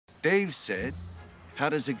Dave said, how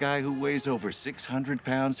does a guy who weighs over 600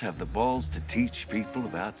 pounds have the balls to teach people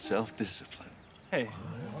about self-discipline? Hey,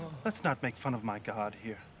 let's not make fun of my God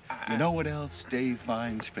here. You know what else Dave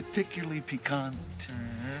finds particularly piquant?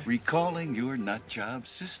 Recalling your nutjob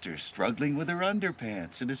sister struggling with her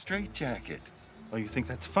underpants in a straitjacket. Oh, you think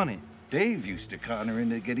that's funny? Dave used to con her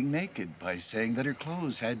into getting naked by saying that her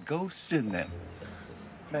clothes had ghosts in them.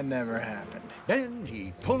 That never happened. Then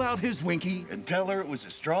he'd pull out his winky and tell her it was a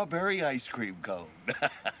strawberry ice cream cone.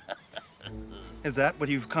 Is that what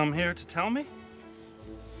you've come here to tell me?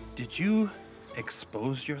 Did you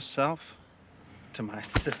expose yourself to my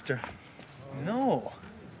sister? No.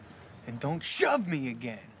 And don't shove me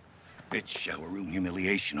again. It's shower room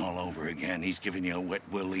humiliation all over again. He's giving you a wet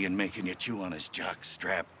willy and making you chew on his jock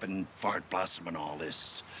strap and fart blossom and all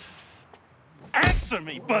this. Answer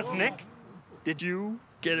me, Buznik! Did you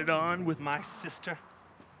get it on with my sister?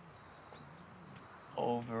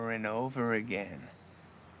 Over and over again.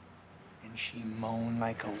 And she moaned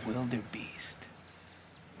like a wildebeest.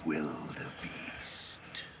 Wildebeest.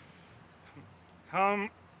 Oh!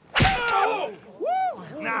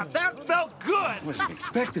 Now that felt good! Wasn't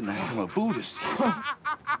expecting that from a Buddhist. I'm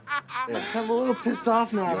a little pissed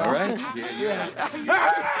off now. All right? Yeah.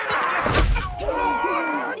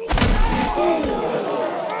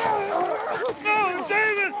 No,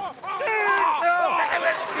 David!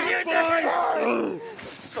 David!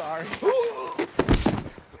 Sorry.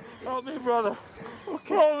 Help me, brother.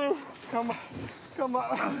 Okay. Help me. Come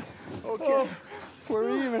on. Okay.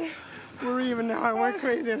 We're even now. I went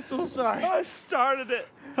crazy. I'm so sorry. I started it.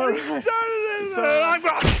 All right. I started it. And I'm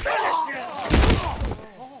going to finish it.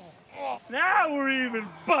 Now we're even,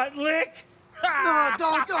 butt lick. No,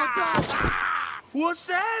 don't. What's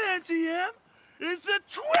that, NTM? It's a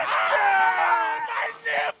twister!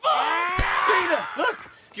 My Peter, look!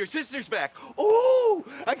 Your sister's back. Ooh!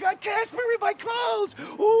 I got Casper in my clothes!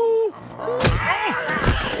 Ooh!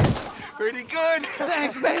 Pretty good.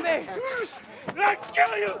 Thanks, baby. I'll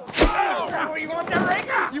kill you! Oh, you want that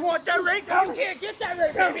raker? You want that raker? You can't get that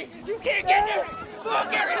raker, baby. You can't get that raker.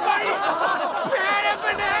 Look, everybody.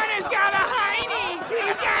 Banana's got a hiney.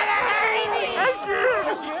 He's got a hiney.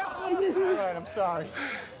 All right, I'm sorry.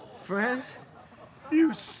 Friends?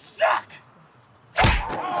 You suck!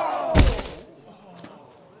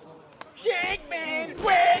 Shankman!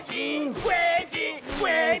 Wedgie!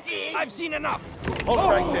 I've seen enough.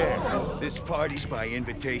 Hold right there. This party's by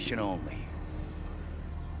invitation only.